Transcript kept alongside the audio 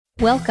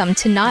Welcome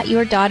to Not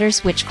Your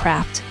Daughter's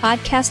Witchcraft,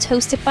 podcast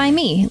hosted by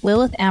me,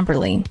 Lilith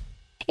Amberly.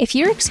 If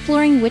you're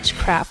exploring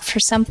witchcraft for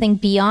something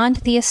beyond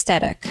the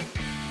aesthetic,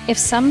 if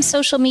some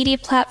social media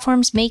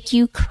platforms make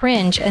you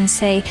cringe and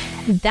say,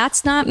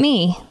 "That's not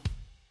me,"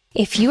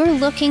 if you're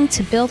looking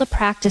to build a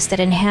practice that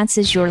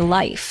enhances your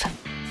life,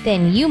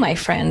 then you, my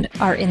friend,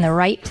 are in the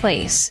right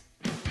place.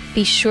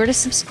 Be sure to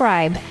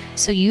subscribe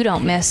so you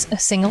don't miss a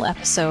single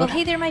episode. Well,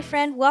 hey there, my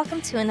friend.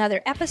 Welcome to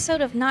another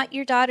episode of Not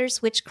Your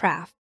Daughter's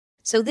Witchcraft.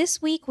 So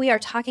this week we are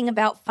talking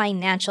about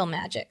financial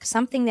magic,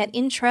 something that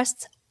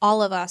interests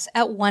all of us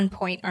at one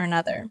point or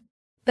another.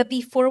 But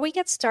before we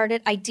get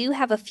started, I do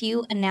have a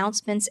few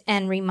announcements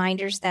and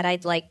reminders that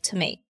I'd like to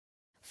make.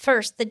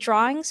 First, the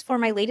drawings for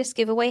my latest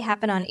giveaway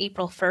happen on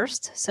April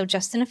 1st, so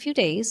just in a few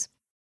days.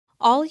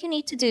 All you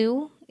need to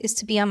do is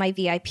to be on my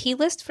VIP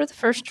list for the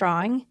first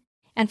drawing,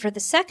 and for the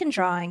second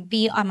drawing,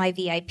 be on my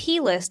VIP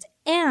list,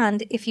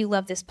 and if you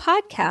love this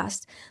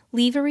podcast,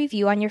 leave a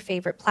review on your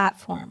favorite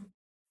platform.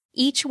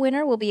 Each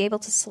winner will be able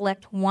to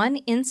select one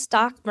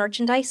in-stock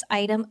merchandise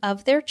item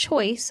of their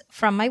choice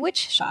from my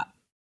witch shop.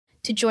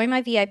 To join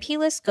my VIP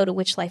list, go to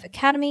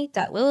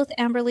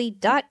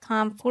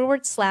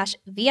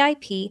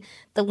witchlifeacademy.lilithamberly.com/VIP.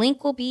 The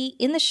link will be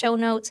in the show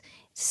notes.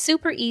 It's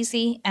super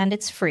easy and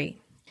it's free.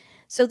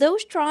 So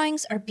those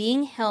drawings are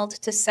being held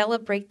to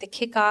celebrate the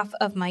kickoff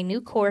of my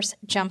new course,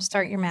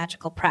 Jumpstart Your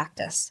Magical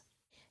Practice.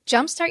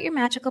 Jumpstart Your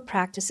Magical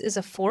Practice is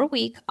a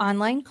 4-week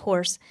online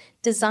course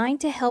designed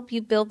to help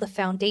you build the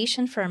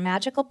foundation for a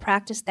magical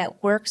practice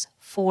that works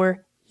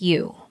for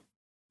you.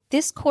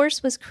 This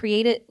course was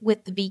created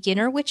with the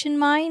beginner witch in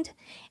mind,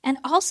 and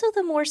also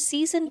the more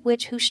seasoned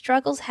witch who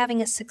struggles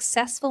having a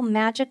successful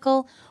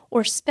magical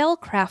or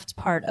spellcraft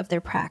part of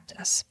their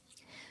practice.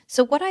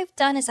 So what I've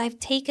done is I've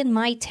taken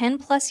my 10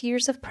 plus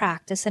years of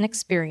practice and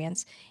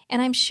experience, and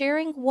I'm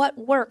sharing what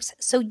works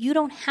so you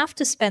don't have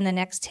to spend the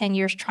next 10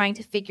 years trying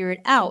to figure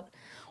it out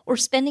or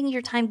spending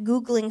your time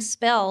Googling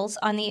spells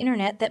on the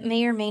internet that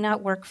may or may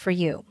not work for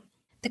you.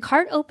 The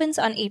cart opens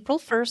on April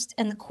 1st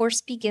and the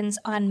course begins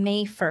on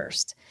May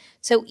 1st.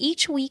 So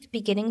each week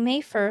beginning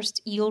May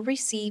 1st, you'll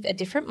receive a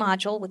different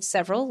module with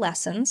several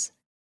lessons.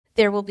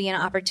 There will be an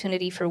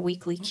opportunity for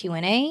weekly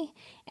Q&A,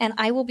 and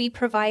I will be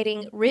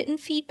providing written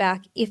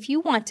feedback if you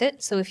want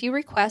it, so if you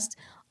request,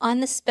 on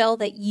the spell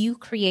that you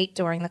create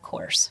during the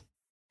course.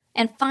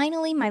 And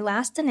finally, my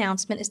last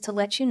announcement is to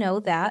let you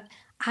know that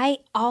I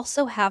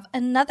also have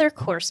another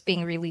course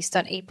being released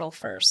on April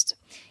 1st.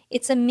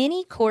 It's a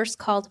mini course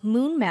called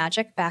Moon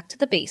Magic Back to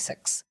the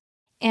Basics,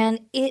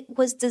 and it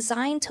was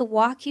designed to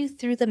walk you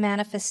through the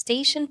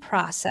manifestation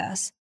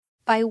process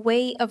by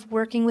way of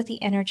working with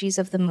the energies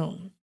of the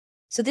moon.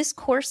 So this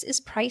course is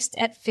priced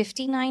at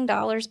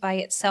 $59 by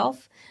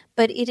itself,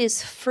 but it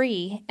is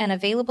free and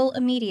available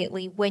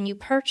immediately when you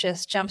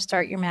purchase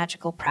Jumpstart Your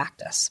Magical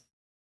Practice.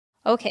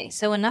 Okay,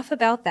 so enough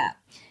about that.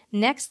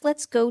 Next,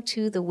 let's go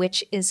to The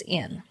Witch is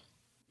In.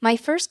 My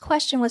first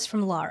question was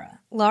from Laura.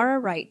 Laura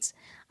writes,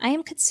 I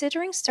am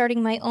considering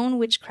starting my own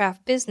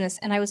witchcraft business,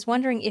 and I was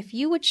wondering if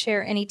you would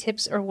share any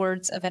tips or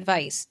words of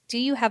advice. Do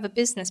you have a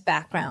business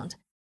background?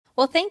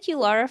 Well, thank you,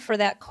 Laura, for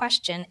that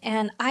question,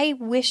 and I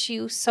wish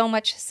you so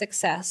much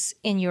success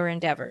in your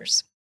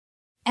endeavors.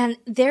 And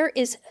there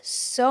is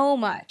so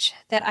much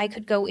that I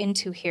could go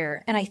into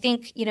here, and I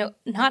think,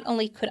 not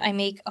only could I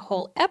make a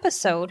whole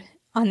episode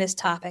on this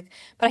topic,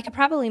 but I could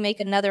probably make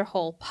another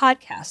whole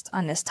podcast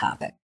on this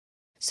topic.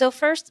 So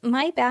first,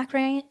 my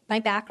background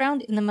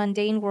in the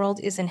mundane world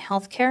is in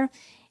healthcare,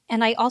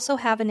 and I also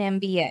have an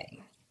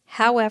MBA.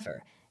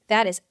 However,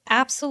 that is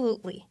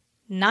absolutely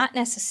not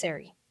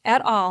necessary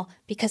at all,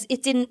 because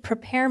it didn't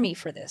prepare me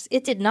for this.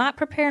 It did not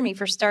prepare me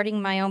for starting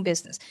my own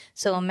business.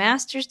 So a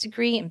master's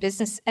degree in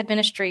business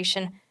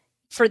administration,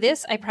 for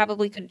this, I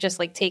probably could just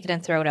take it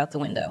and throw it out the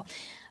window.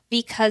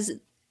 Because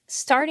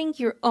starting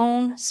your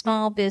own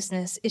small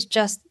business is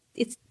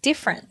it's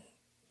different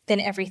than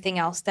everything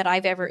else that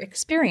I've ever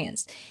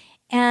experienced.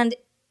 And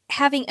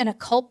having an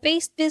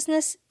occult-based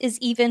business is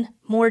even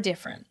more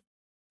different.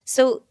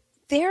 So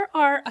there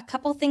are a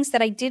couple things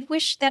that I did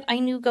wish that I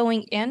knew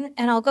going in,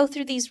 and I'll go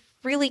through these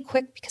really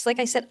quick because, like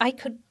I said, I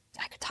could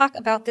talk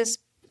about this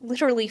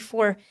literally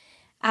for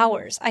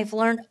hours. I've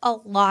learned a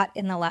lot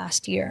in the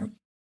last year.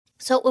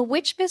 So a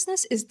witch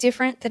business is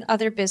different than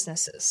other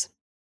businesses.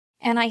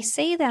 And I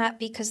say that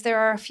because there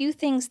are a few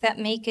things that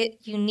make it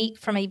unique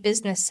from a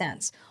business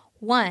sense.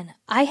 One,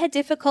 I had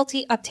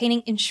difficulty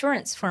obtaining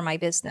insurance for my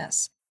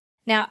business.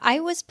 Now, I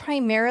was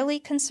primarily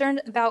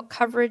concerned about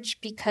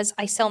coverage because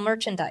I sell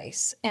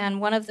merchandise,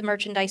 and one of the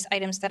merchandise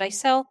items that I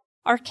sell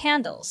are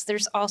candles.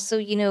 There's also,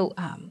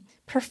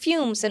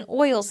 perfumes and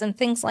oils and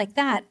things like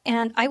that.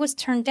 And I was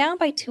turned down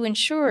by 2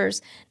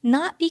 insurers,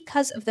 not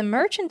because of the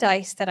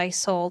merchandise that I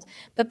sold,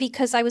 but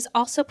because I was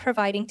also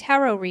providing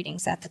tarot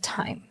readings at the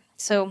time.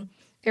 So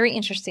very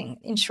interesting.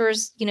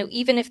 Insurers,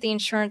 even if the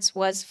insurance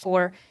was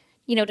for,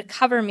 to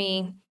cover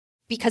me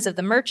because of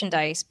the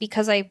merchandise,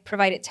 because I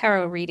provided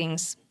tarot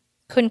readings,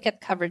 couldn't get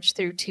coverage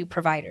through 2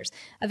 providers.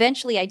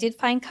 Eventually, I did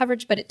find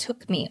coverage, but it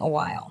took me a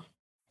while.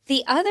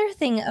 The other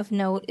thing of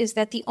note is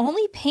that the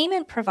only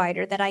payment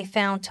provider that I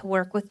found to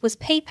work with was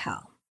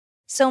PayPal.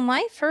 So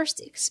my first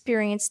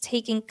experience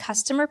taking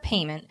customer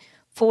payment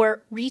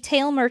for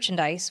retail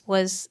merchandise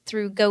was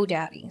through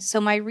GoDaddy. So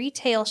my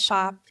retail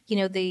shop,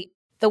 the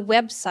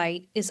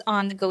website is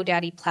on the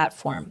GoDaddy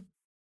platform.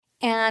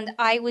 And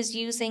I was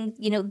using,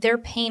 their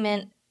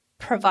payment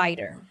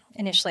provider.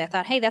 Initially, I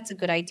thought, hey, that's a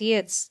good idea.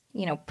 It's,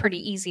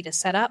 pretty easy to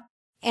set up.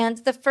 And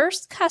the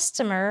first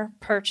customer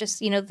purchase,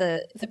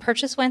 the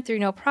purchase went through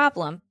no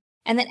problem.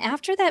 And then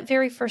after that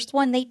very first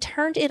one, they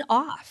turned it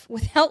off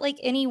without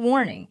any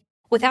warning,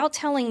 without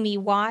telling me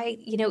why.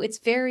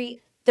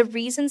 The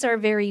reasons are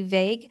very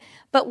vague.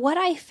 But what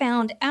I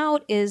found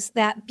out is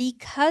that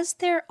because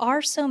there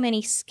are so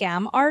many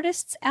scam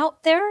artists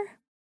out there,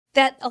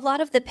 that a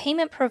lot of the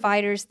payment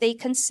providers, they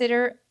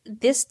consider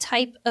this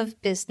type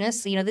of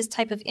business, this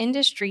type of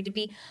industry to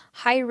be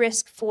high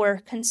risk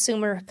for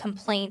consumer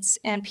complaints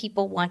and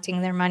people wanting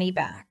their money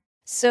back.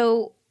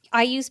 So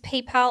I use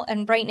PayPal,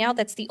 and right now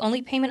that's the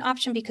only payment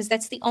option because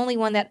that's the only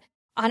one that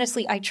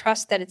honestly I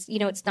trust that it's,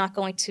 it's not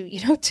going to,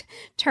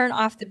 turn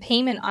off the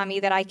payment on me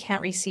that I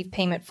can't receive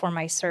payment for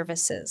my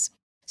services.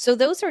 So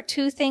those are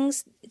two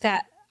things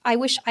that I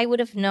wish I would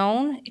have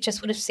known. It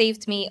just would have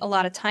saved me a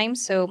lot of time.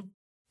 So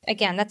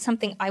again, that's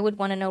something I would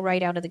want to know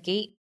right out of the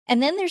gate.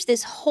 And then there's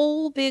this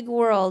whole big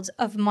world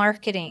of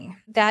marketing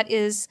that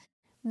is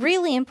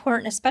really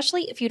important,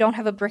 especially if you don't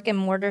have a brick and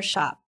mortar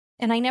shop.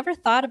 And I never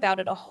thought about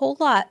it a whole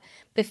lot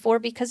before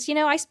because,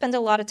 I spend a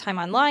lot of time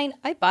online.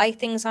 I buy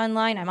things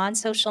online. I'm on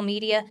social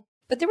media.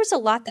 But there was a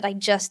lot that I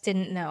just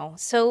didn't know.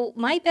 So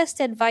my best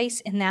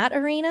advice in that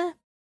arena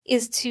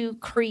is to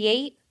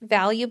create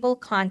valuable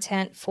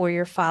content for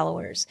your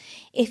followers.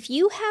 If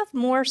you have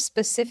more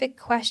specific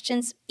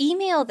questions,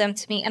 email them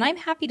to me, and I'm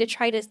happy to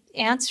try to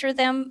answer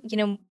them,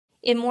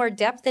 in more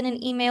depth than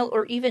an email,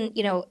 or even,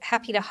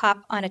 happy to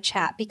hop on a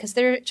chat because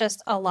there are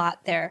just a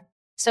lot there.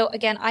 So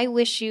again, I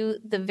wish you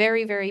the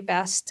very, very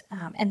best,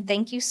 and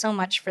thank you so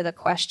much for the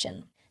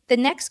question. The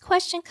next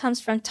question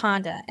comes from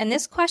Tonda, and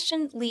this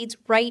question leads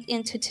right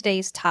into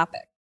today's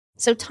topic.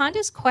 So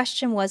Tonda's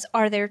question was,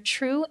 are there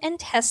true and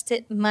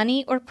tested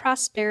money or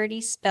prosperity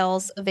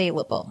spells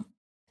available?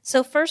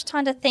 So first,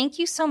 Tonda, thank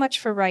you so much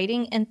for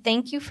writing, and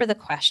thank you for the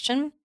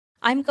question.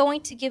 I'm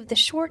going to give the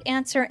short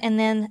answer and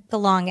then the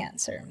long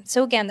answer.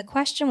 So again, the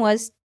question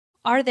was,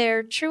 are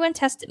there true and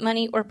tested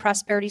money or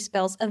prosperity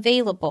spells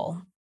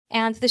available?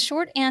 And the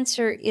short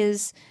answer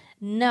is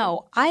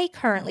no. I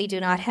currently do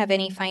not have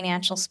any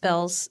financial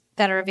spells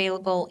that are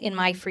available in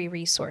my free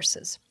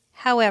resources.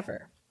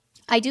 However,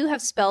 I do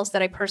have spells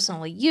that I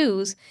personally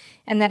use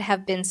and that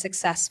have been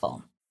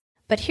successful.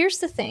 But here's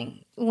the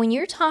thing. When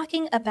you're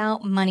talking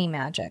about money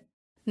magic,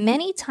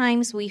 many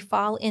times we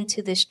fall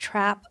into this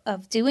trap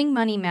of doing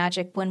money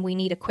magic when we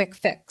need a quick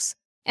fix.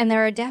 And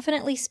there are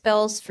definitely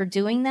spells for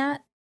doing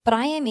that, but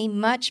I am a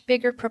much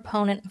bigger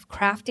proponent of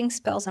crafting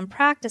spells and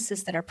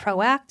practices that are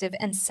proactive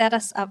and set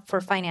us up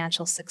for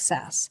financial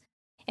success.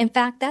 In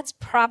fact, that's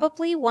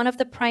probably one of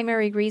the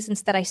primary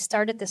reasons that I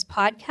started this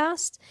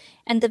podcast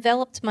and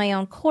developed my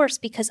own course,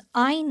 because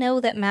I know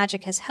that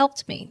magic has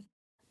helped me.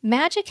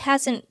 Magic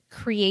hasn't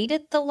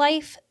created the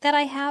life that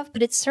I have,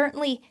 but it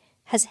certainly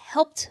has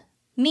helped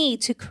me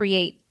to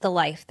create the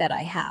life that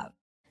I have.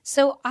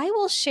 So I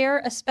will share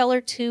a spell or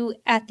two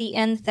at the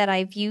end that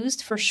I've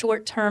used for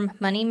short-term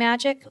money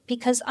magic,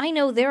 because I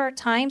know there are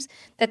times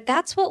that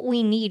that's what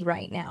we need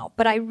right now.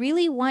 But I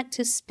really want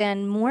to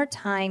spend more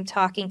time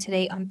talking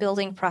today on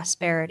building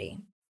prosperity.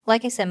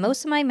 Like I said,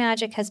 most of my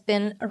magic has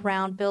been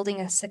around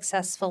building a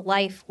successful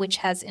life, which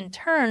has in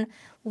turn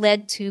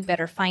led to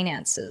better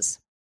finances.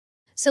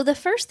 So the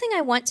first thing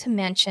I want to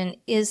mention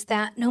is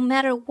that no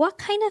matter what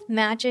kind of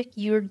magic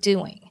you're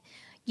doing,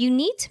 you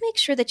need to make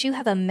sure that you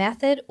have a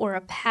method or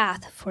a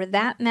path for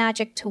that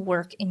magic to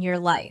work in your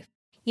life.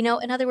 In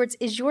other words,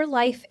 is your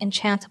life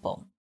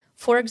enchantable?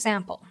 For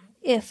example,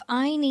 if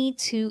I need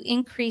to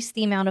increase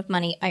the amount of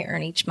money I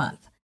earn each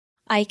month,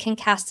 I can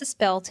cast a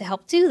spell to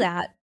help do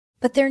that,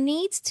 but there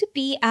needs to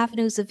be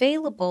avenues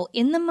available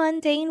in the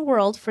mundane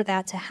world for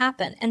that to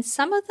happen, and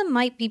some of them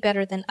might be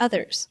better than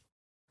others.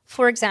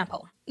 For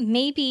example,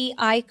 maybe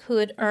I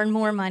could earn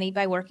more money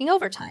by working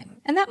overtime,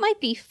 and that might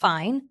be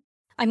fine.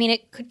 I mean,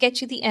 it could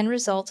get you the end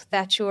result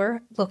that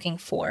you're looking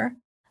for,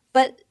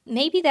 but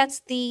maybe that's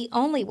the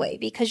only way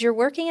because you're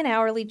working an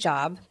hourly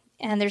job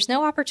and there's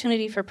no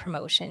opportunity for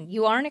promotion.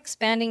 You aren't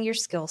expanding your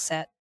skill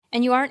set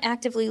and you aren't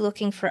actively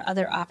looking for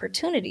other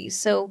opportunities.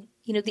 So,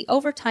 the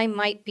overtime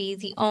might be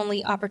the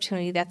only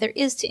opportunity that there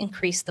is to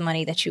increase the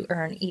money that you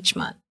earn each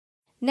month.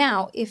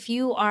 Now, if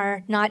you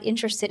are not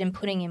interested in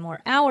putting in more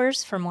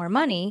hours for more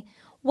money,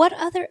 what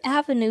other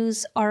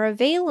avenues are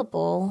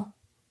available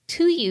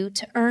to you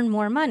to earn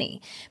more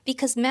money?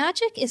 Because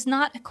magic is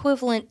not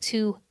equivalent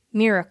to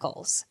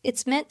miracles.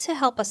 It's meant to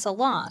help us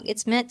along.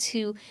 It's meant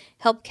to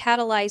help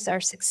catalyze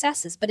our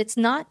successes, but it's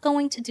not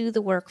going to do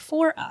the work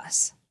for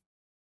us.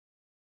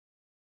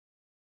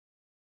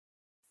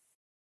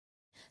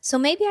 So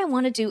maybe I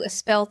want to do a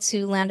spell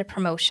to land a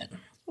promotion.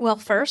 Well,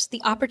 first,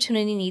 the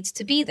opportunity needs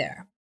to be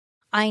there.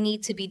 I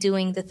need to be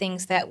doing the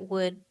things that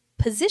would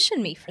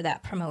position me for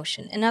that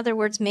promotion. In other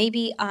words,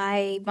 maybe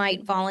I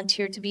might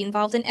volunteer to be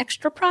involved in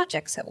extra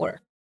projects at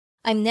work.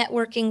 I'm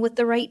networking with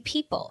the right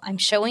people. I'm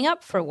showing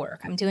up for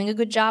work. I'm doing a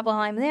good job while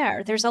I'm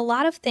there. There's a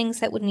lot of things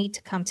that would need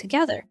to come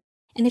together.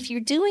 And if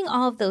you're doing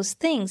all of those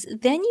things,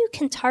 then you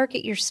can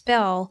target your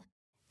spell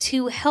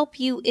to help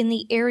you in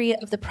the area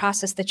of the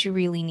process that you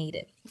really need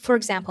it. For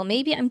example,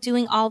 maybe I'm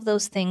doing all of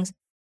those things,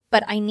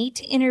 but I need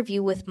to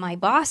interview with my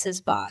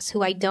boss's boss,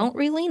 who I don't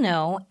really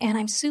know, and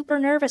I'm super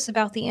nervous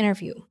about the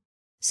interview.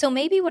 So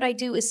maybe what I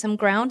do is some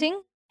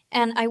grounding,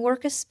 and I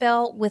work a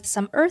spell with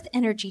some earth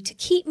energy to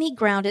keep me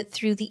grounded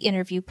through the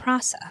interview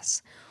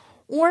process.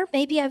 Or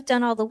maybe I've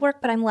done all the work,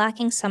 but I'm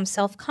lacking some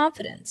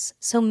self-confidence.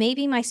 So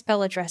maybe my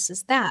spell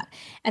addresses that.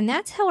 And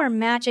that's how our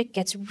magic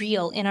gets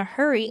real in a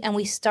hurry and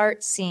we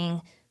start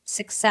seeing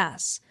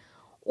success.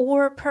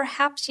 Or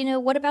perhaps,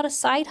 what about a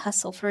side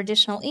hustle for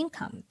additional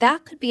income?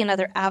 That could be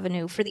another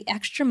avenue for the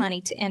extra money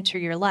to enter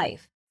your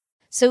life.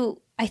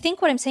 So I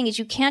think what I'm saying is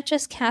you can't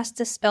just cast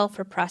a spell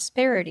for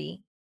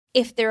prosperity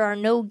if there are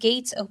no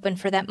gates open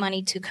for that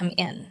money to come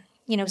in.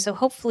 So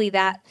hopefully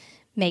that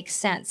makes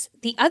sense.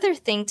 The other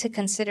thing to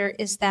consider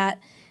is that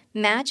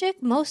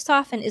magic most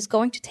often is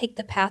going to take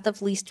the path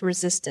of least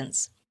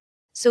resistance.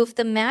 So if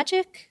the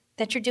magic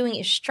that you're doing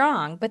is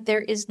strong, but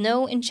there is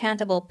no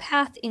enchantable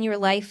path in your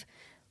life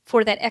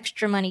for that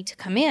extra money to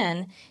come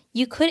in,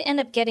 you could end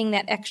up getting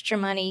that extra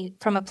money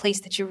from a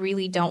place that you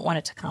really don't want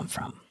it to come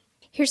from.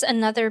 Here's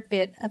another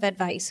bit of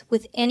advice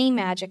with any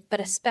magic, but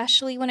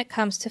especially when it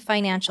comes to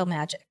financial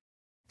magic.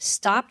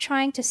 Stop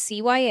trying to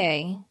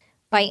CYA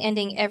by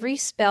ending every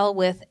spell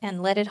with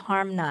 "and let it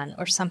harm none"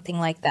 or something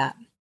like that.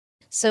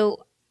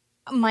 So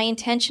my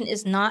intention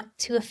is not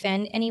to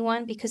offend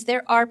anyone because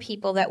there are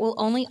people that will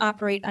only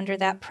operate under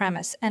that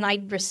premise, and I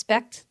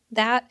respect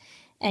that,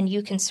 and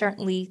you can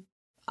certainly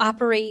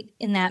operate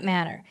in that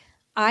manner.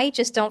 I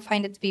just don't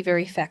find it to be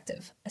very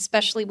effective,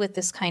 especially with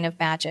this kind of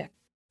magic.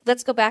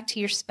 Let's go back to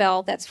your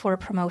spell that's for a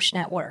promotion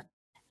at work.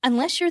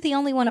 Unless you're the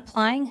only one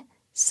applying,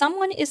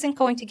 someone isn't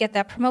going to get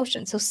that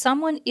promotion. So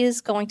someone is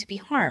going to be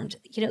harmed.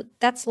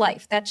 That's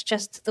life. That's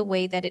just the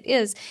way that it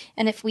is.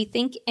 And if we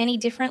think any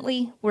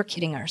differently, we're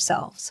kidding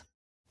ourselves.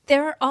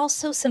 There are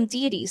also some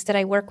deities that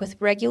I work with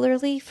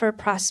regularly for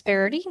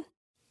prosperity,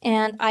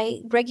 and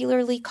I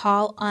regularly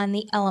call on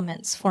the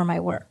elements for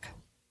my work.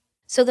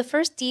 So the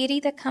first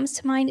deity that comes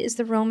to mind is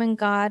the Roman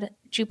god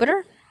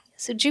Jupiter.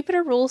 So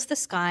Jupiter rules the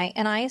sky,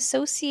 and I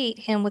associate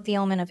him with the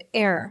element of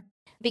air.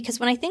 Because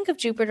when I think of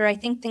Jupiter, I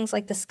think things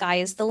like the sky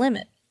is the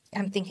limit.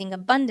 I'm thinking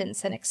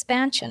abundance and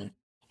expansion.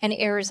 And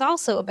air is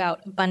also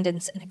about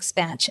abundance and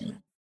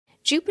expansion.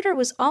 Jupiter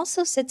was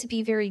also said to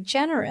be very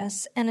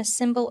generous and a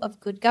symbol of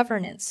good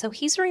governance. So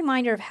he's a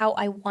reminder of how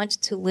I want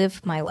to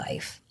live my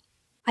life.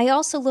 I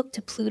also look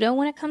to Pluto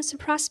when it comes to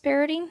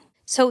prosperity.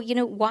 So,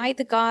 why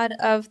the god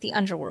of the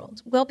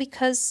underworld? Well,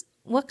 because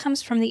what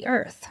comes from the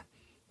earth?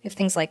 We have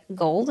things like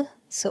gold,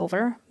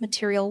 silver,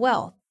 material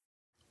wealth.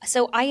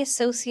 So I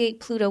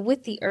associate Pluto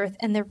with the earth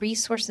and the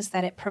resources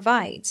that it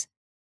provides.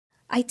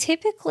 I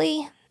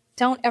typically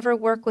don't ever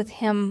work with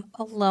him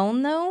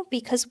alone, though,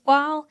 because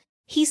while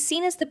he's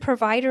seen as the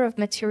provider of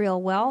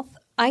material wealth,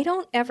 I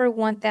don't ever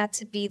want that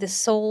to be the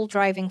sole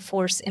driving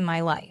force in my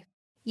life.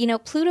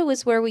 Pluto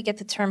is where we get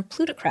the term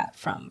plutocrat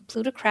from.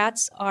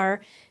 Plutocrats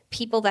are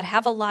people that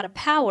have a lot of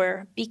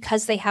power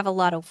because they have a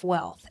lot of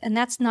wealth, and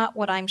that's not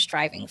what I'm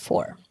striving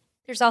for.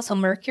 There's also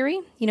Mercury.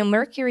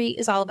 Mercury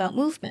is all about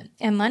movement,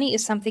 and money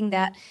is something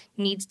that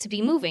needs to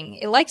be moving.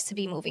 It likes to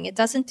be moving. It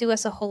doesn't do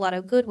us a whole lot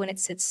of good when it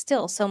sits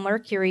still, so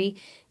Mercury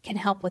can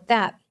help with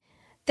that.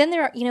 Then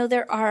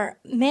there are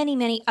many,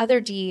 many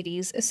other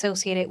deities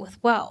associated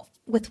with wealth.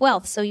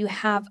 So you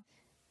have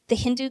the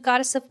Hindu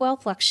goddess of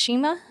wealth,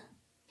 Lakshmi.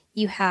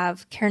 You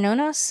have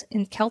Cernunnos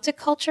in Celtic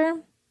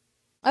culture.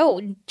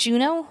 Oh,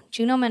 Juno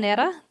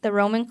Moneta, the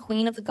Roman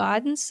queen of the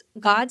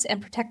gods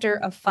and protector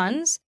of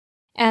funds.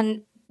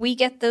 And we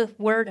get the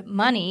word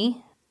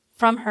money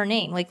from her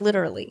name, like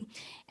literally.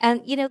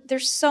 And,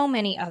 there's so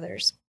many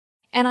others.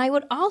 And I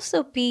would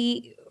also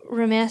be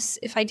remiss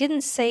if I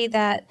didn't say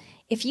that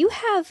if you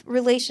have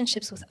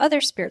relationships with other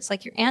spirits,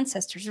 like your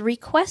ancestors,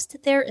 request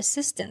their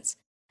assistance,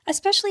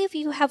 especially if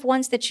you have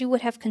ones that you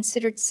would have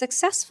considered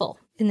successful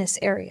in this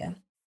area.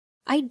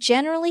 I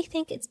generally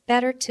think it's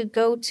better to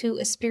go to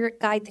a spirit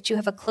guide that you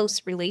have a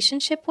close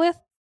relationship with.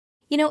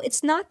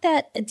 It's not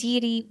that a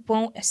deity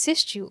won't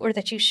assist you or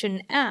that you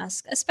shouldn't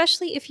ask,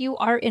 especially if you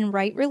are in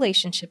right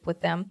relationship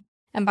with them.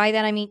 And by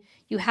that, I mean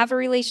you have a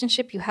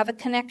relationship, you have a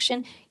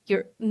connection,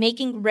 you're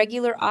making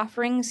regular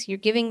offerings, you're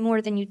giving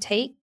more than you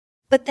take.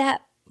 But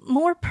that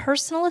more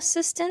personal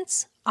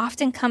assistance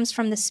often comes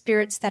from the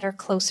spirits that are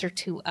closer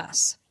to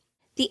us.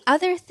 The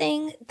other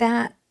thing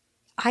that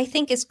I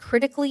think is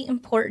critically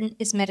important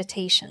is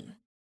meditation.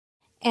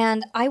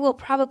 And I will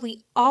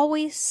probably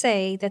always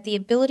say that the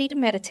ability to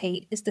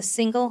meditate is the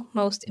single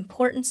most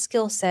important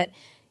skill set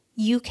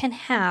you can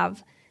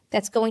have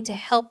that's going to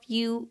help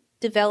you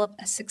develop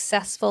a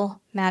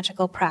successful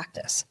magical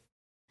practice.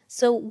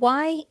 So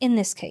why in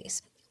this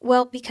case?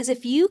 Well, because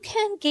if you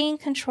can gain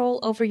control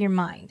over your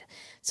mind,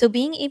 so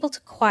being able to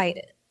quiet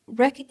it,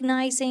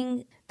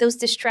 recognizing those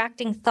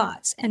distracting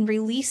thoughts and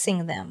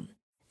releasing them,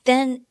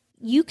 then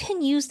you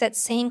can use that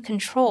same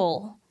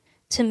control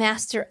to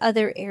master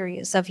other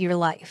areas of your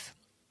life.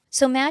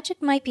 So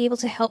magic might be able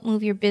to help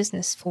move your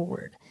business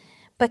forward,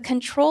 but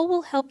control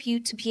will help you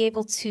to be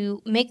able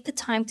to make the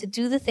time to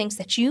do the things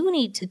that you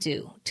need to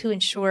do to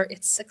ensure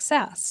its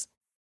success.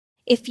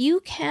 If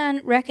you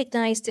can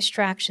recognize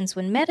distractions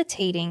when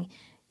meditating,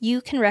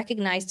 you can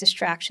recognize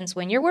distractions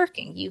when you're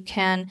working. You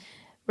can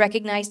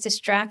recognize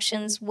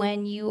distractions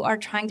when you are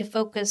trying to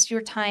focus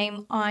your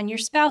time on your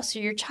spouse or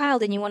your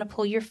child and you want to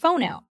pull your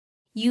phone out.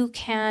 You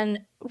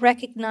can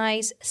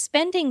recognize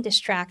spending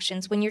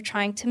distractions when you're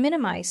trying to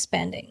minimize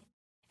spending.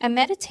 And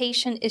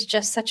meditation is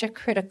just such a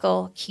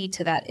critical key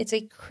to that. It's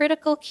a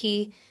critical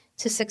key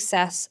to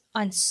success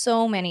on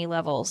so many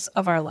levels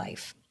of our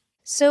life.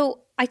 So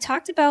I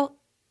talked about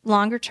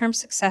longer-term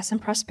success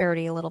and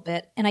prosperity a little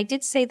bit, and I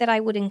did say that I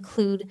would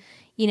include,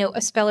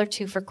 a spell or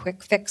two for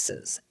quick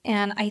fixes.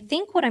 And I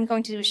think what I'm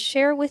going to do is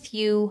share with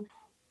you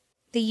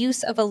the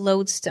use of a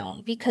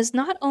lodestone, because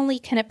not only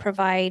can it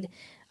provide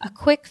a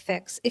quick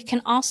fix, it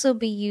can also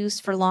be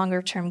used for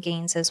longer-term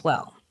gains as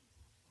well.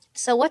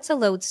 So what's a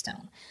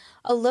lodestone?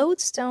 A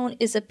lodestone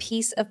is a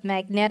piece of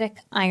magnetic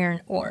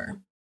iron ore.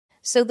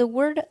 So the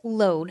word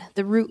lode,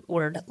 the root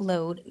word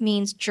lode,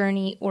 means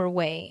journey or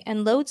way,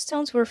 and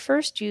lodestones were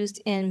first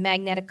used in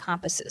magnetic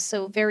compasses,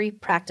 so very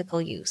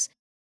practical use.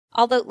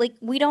 Although,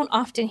 we don't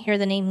often hear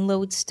the name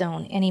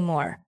lodestone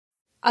anymore,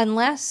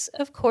 unless,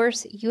 of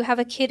course, you have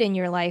a kid in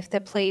your life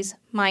that plays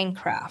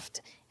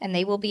Minecraft, and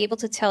they will be able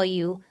to tell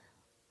you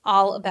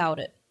all about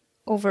it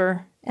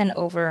over and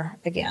over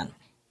again.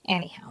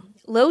 Anyhow,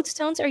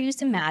 lodestones are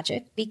used in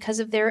magic because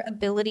of their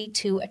ability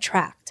to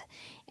attract.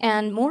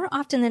 And more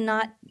often than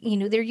not,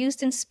 they're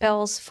used in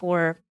spells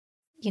for,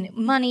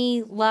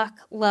 money, luck,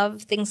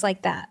 love, things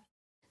like that.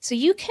 So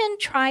you can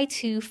try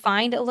to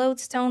find a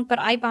lodestone, but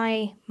I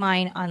buy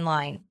mine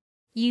online.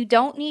 You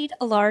don't need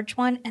a large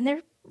one, and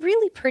they're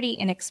really pretty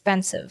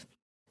inexpensive.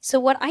 So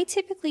what I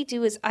typically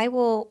do is I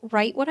will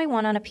write what I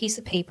want on a piece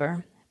of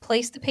paper,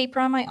 place the paper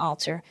on my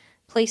altar,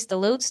 place the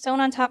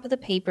lodestone on top of the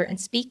paper, and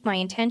speak my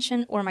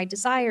intention or my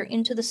desire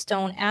into the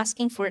stone,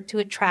 asking for it to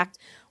attract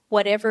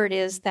whatever it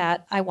is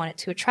that I want it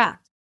to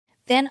attract.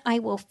 Then I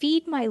will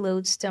feed my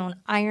lodestone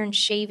iron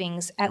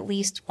shavings at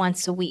least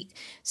once a week.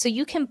 So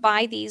you can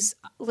buy these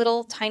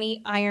little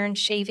tiny iron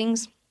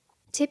shavings,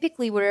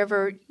 typically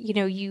wherever,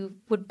 you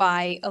would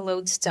buy a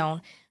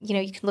lodestone.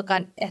 You can look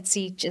on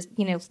Etsy, just,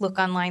 look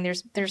online.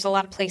 There's a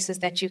lot of places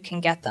that you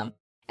can get them.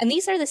 And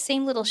these are the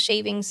same little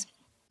shavings.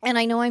 And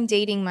I know I'm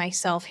dating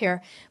myself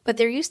here, but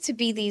there used to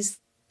be these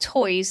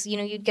toys,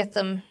 you'd get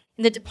them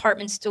in the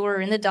department store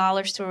or in the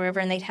dollar store or wherever,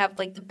 and they'd have,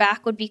 the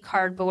back would be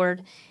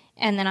cardboard,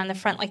 and then on the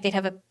front, they'd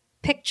have a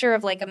picture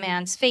of, a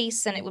man's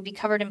face, and it would be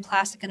covered in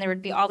plastic, and there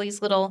would be all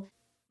these little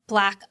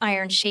black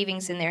iron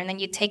shavings in there, and then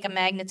you'd take a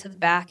magnet to the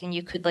back, and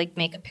you could,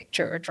 make a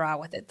picture or draw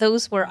with it.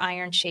 Those were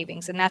iron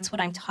shavings, and that's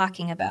what I'm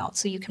talking about.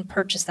 So you can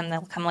purchase them.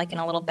 They'll come, in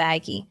a little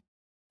baggie,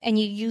 and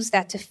you use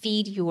that to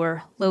feed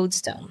your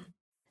lodestone.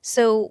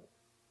 So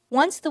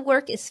once the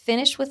work is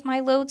finished with my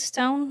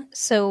lodestone,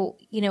 so,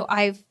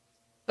 I've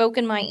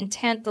spoken my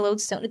intent, the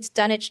lodestone, it's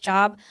done its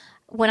job.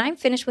 When I'm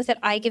finished with it,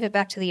 I give it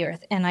back to the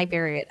earth and I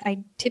bury it.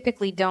 I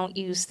typically don't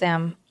use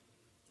them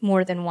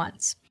more than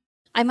once.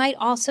 I might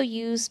also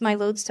use my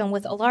lodestone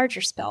with a larger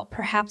spell.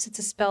 Perhaps it's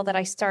a spell that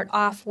I start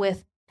off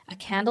with a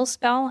candle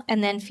spell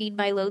and then feed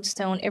my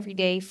lodestone every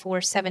day for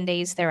 7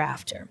 days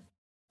thereafter.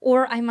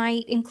 Or I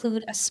might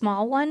include a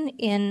small one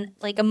in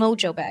a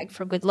mojo bag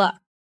for good luck.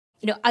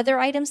 Other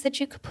items that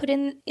you could put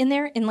in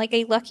there in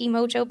a lucky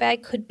mojo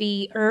bag could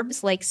be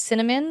herbs like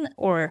cinnamon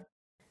or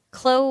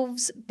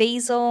cloves,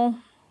 basil,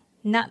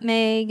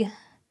 nutmeg,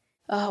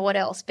 what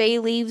else? Bay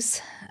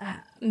leaves,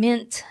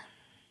 mint,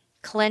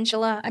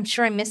 calendula. I'm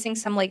sure I'm missing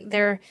some.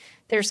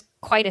 There's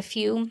quite a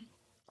few.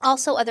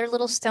 Also other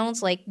little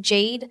stones like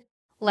jade,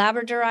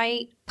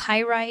 labradorite,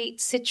 pyrite,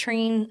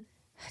 citrine,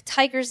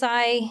 tiger's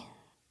eye,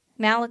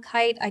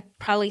 malachite. I'd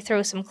probably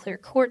throw some clear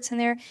quartz in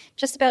there.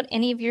 Just about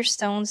any of your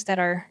stones that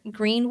are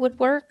green would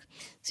work.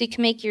 So you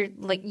can make your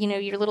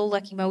your little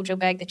lucky mojo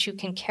bag that you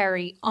can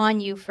carry on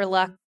you for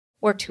luck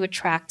or to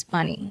attract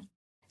money.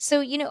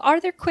 So,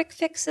 are there quick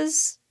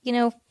fixes,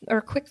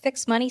 or quick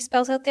fix money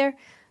spells out there?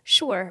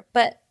 Sure.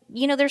 But,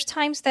 there's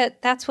times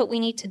that's what we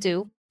need to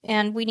do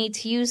and we need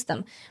to use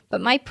them. But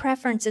my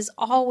preference is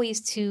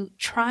always to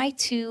try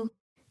to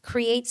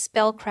create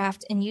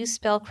spellcraft and use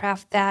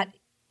spellcraft that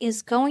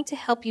is going to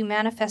help you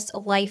manifest a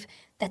life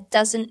that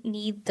doesn't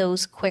need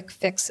those quick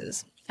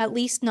fixes, at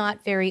least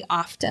not very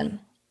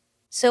often.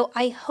 So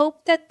I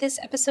hope that this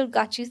episode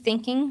got you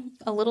thinking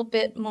a little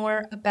bit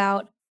more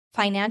about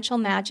financial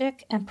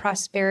magic and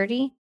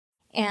prosperity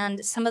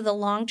and some of the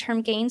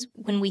long-term gains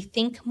when we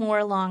think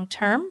more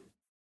long-term.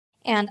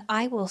 And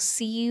I will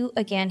see you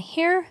again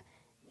here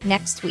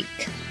next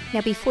week.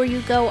 Now, before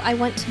you go, I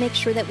want to make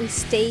sure that we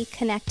stay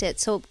connected.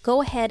 So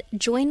go ahead,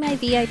 join my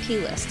VIP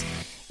list.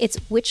 It's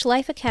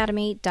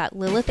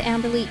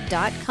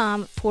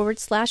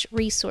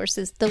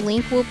witchlifeacademy.lilithamberly.com/resources. The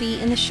link will be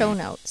in the show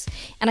notes.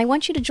 And I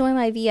want you to join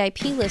my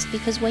VIP list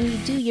because when you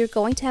do, you're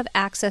going to have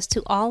access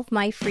to all of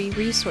my free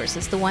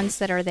resources, the ones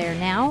that are there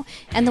now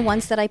and the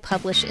ones that I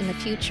publish in the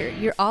future.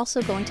 You're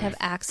also going to have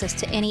access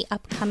to any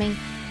upcoming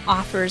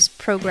offers,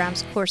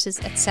 programs, courses,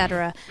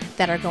 etc.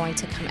 that are going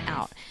to come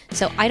out.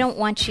 So I don't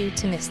want you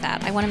to miss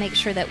that. I want to make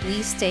sure that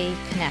we stay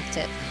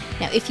connected.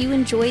 Now, if you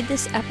enjoyed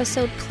this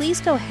episode,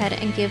 please go ahead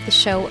and give the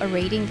show a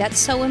rating. That's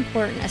so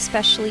important,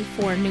 especially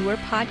for newer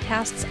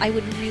podcasts. I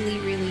would really,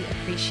 really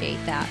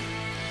appreciate that.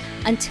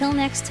 Until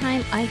next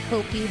time, I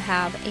hope you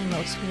have a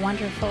most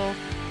wonderful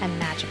and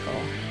magical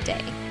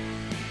day.